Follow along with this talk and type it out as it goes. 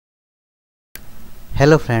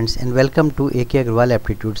Hello friends, and welcome to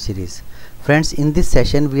AKAgarwalAptitude series. Friends, in this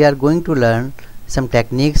session we are going to learn some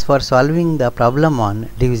techniques for solving the problem on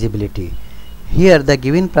divisibility. Here the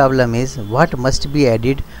given problem is what must be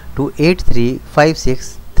added to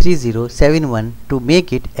 83563071 to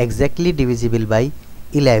make it exactly divisible by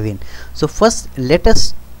 11. So first let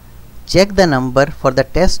us check the number for the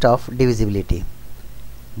test of divisibility.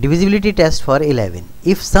 Divisibility test for 11.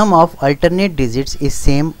 If sum of alternate digits is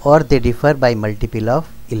same or they differ by multiple of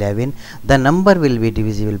 11, the number will be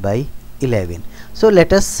divisible by 11. So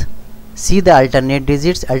let us see the alternate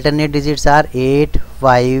digits. Alternate digits are 8,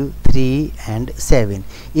 5, 3 and 7.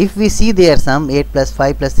 If we see their sum 8 plus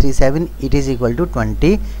 5 plus 3 7, it is equal to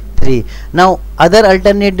 23. Now other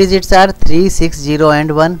alternate digits are 3, 6, 0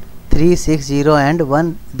 and 1. 3, 6, 0 and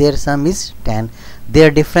 1, their sum is 10. Their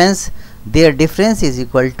difference is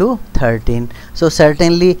equal to 13. So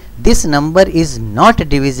certainly this number is not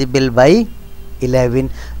divisible by 11.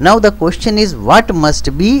 Now the question is what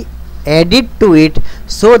must be added to it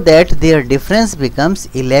so that their difference becomes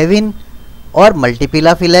 11 or multiple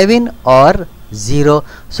of 11 or 0.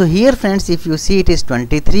 So here friends, if you see it is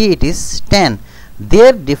 23, it is 10.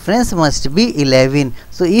 Their difference must be 11.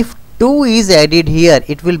 So if 2 is added here,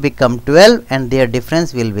 it will become 12 and their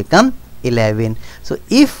difference will become 11. So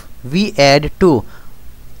if we add 2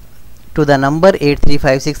 to the number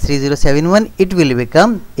 83563071, it will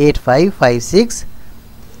become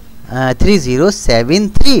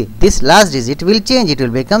 85563073. This last digit will change, it will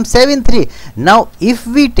become 73. Now if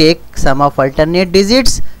we take sum of alternate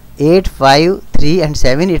digits 8, 5, 3 and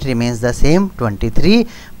 7, it remains the same 23,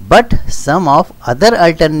 but sum of other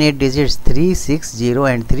alternate digits 3, 6, 0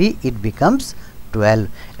 and 3, it becomes 12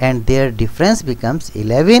 and their difference becomes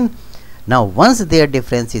 11. Now once their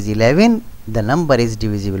difference is 11, the number is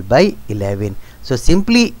divisible by 11. So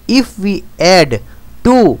simply if we add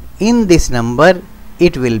 2 in this number,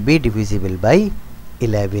 it will be divisible by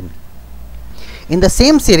 11. In the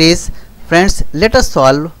same series, friends, let us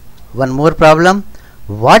solve one more problem.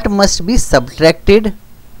 What must be subtracted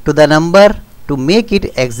to the number to make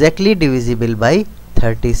it exactly divisible by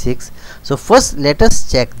 36? So first let us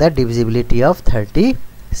check the divisibility of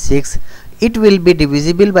 36. It will be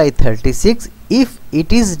divisible by 36 if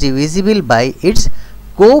it is divisible by its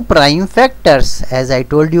co-prime factors. As I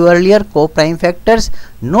told you earlier, co-prime factors,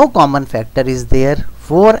 no common factor is there,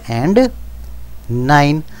 4 and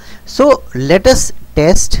 9. So let us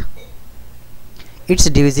test its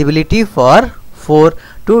divisibility for 4.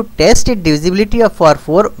 To test its divisibility for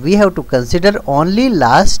 4, we have to consider only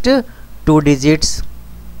last 2 digits.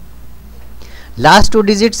 Last 2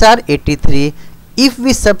 digits are 83. If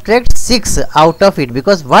we subtract 6 out of it,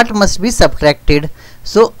 because what must be subtracted?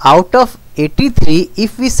 So out of 83,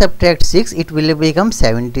 if we subtract 6, it will become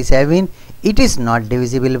 77. It is not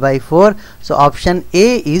divisible by 4. So option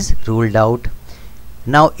A is ruled out.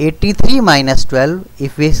 Now 83 minus 12,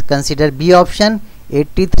 if we consider B option,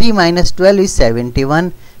 83 minus 12 is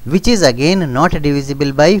 71, which is again not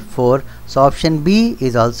divisible by 4. So option B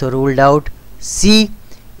is also ruled out. C,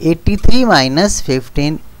 83 minus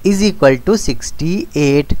 15 is equal to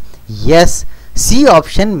 68. Yes, C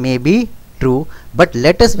option may be true, but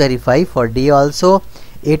let us verify for D also.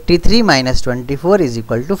 83 minus 24 is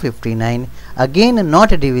equal to 59, again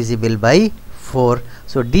not divisible by 4.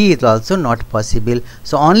 So D is also not possible.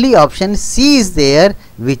 So only option C is there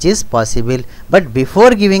which is possible. But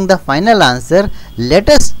before giving the final answer, let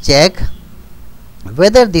us check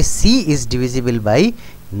whether this C is divisible by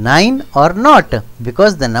 9 or not,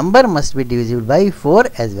 because the number must be divisible by 4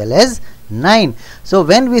 as well as 9. So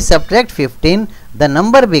when we subtract 15, the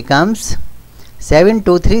number becomes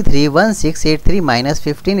 72331683 minus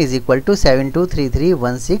 15 is equal to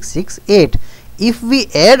 72331668. If we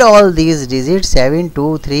add all these digits,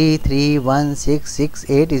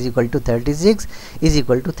 72331668 is equal to 36 is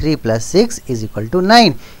equal to 3 plus 6 is equal to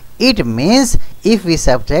 9. It means if we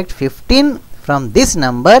subtract 15 from this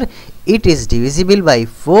number, it is divisible by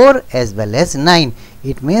 4 as well as 9.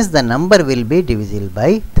 It means the number will be divisible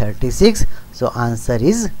by 36. So answer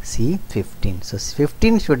is C, 15. So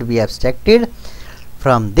 15 should be abstracted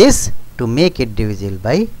from this to make it divisible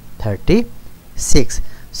by 36.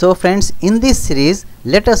 So friends, in this series,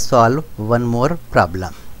 let us solve one more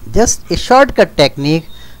problem. Just a shortcut technique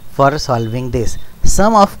for solving this.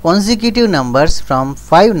 Sum of consecutive numbers from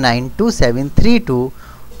 592732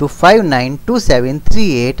 to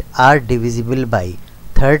 592738 are divisible by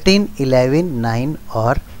 13, 11, 9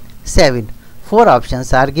 or 7. 4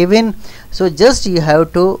 options are given. So just you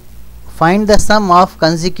have to find the sum of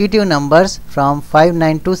consecutive numbers from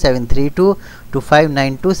 592732 to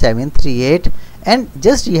 592738 and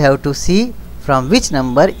just you have to see from which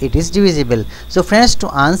number it is divisible. So friends, to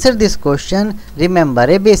answer this question, remember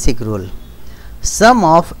a basic rule. Sum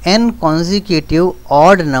of n consecutive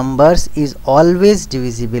odd numbers is always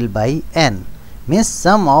divisible by n. Means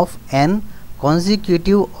sum of n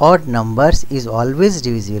consecutive odd numbers is always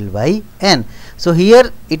divisible by n. So here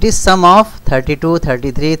it is sum of 32,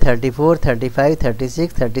 33, 34, 35,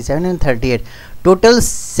 36, 37 and 38. Total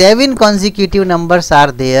 7 consecutive numbers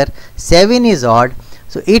are there. 7 is odd.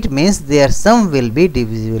 So it means their sum will be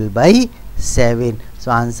divisible by 7.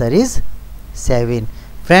 So answer is 7.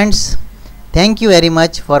 Friends, thank you very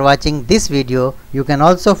much for watching this video. You can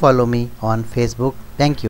also follow me on Facebook. Thank you.